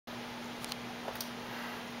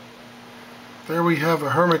There we have a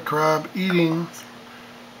hermit crab eating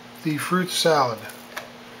the fruit salad.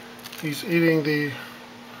 He's eating the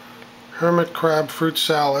hermit crab fruit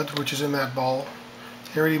salad, which is in that bowl.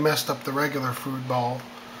 He already messed up the regular food bowl.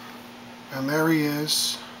 And there he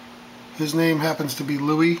is. His name happens to be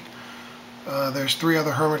Louis. There's 3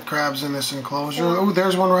 other hermit crabs in this enclosure. Oh,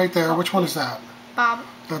 there's one right there. Which one is that? Bob.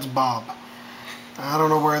 That's Bob. I don't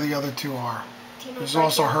know where the other 2 are. There's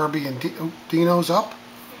also Herbie and Dino's up?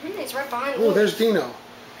 He's right behind. Oh, there's Dino.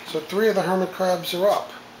 So 3 of the hermit crabs are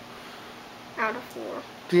up. Out of 4.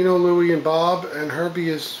 Dino, Louie, and Bob, and Herbie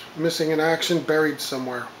is missing in action, buried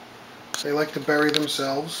somewhere. They like to bury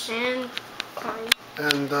themselves. And climb.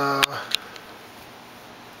 And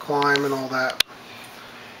climb and all that.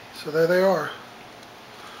 So there they are.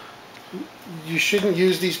 You shouldn't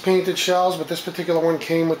use these painted shells, but this particular one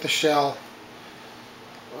came with the shell.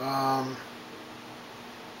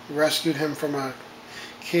 Rescued him from a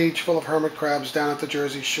cage full of hermit crabs down at the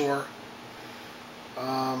Jersey Shore.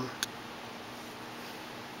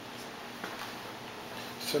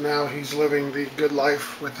 So now he's living the good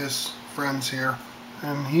life with his friends here.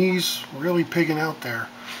 And he's really pigging out there.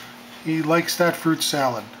 He likes that fruit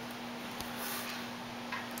salad.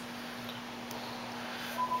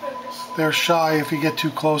 They're shy if you get too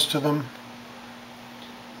close to them.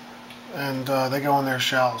 And they go in their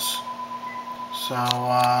shells. So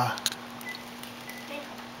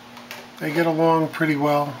they get along pretty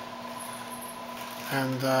well.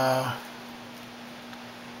 And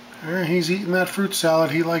he's eating that fruit salad.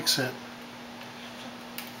 He likes it.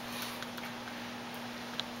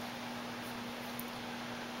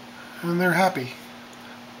 And they're happy.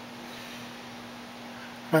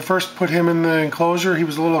 When I first put him in the enclosure, he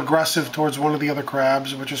was a little aggressive towards one of the other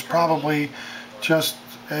crabs, which is probably just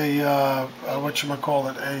a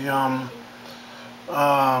whatchamacallit,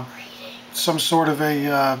 some sort of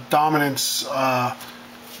a dominance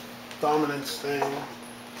thing.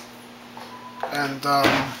 And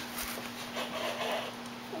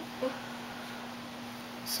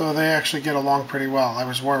so they actually get along pretty well. I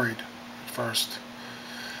was worried at first.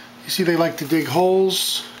 You see, they like to dig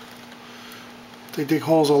holes. They dig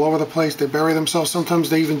holes all over the place. They bury themselves. Sometimes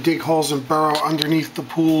they even dig holes and burrow underneath the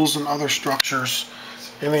pools and other structures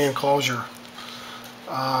in the enclosure.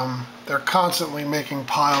 They're constantly making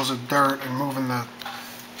piles of dirt and moving the,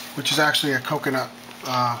 which is actually a coconut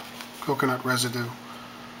residue.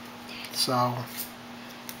 So,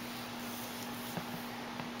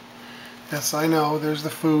 yes, I know, there's the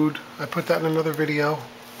food. I put that in another video.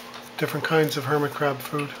 Different kinds of hermit crab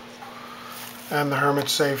food. And the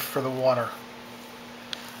hermit's safe for the water.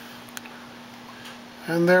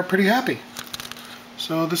 And they're pretty happy.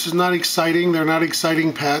 So this is not exciting. They're not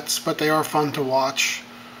exciting pets, but they are fun to watch.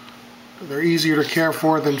 They're easier to care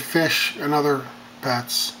for than fish and other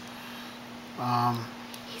pets. And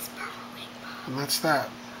that's that.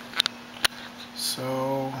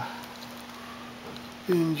 So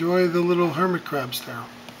enjoy the little hermit crabs there.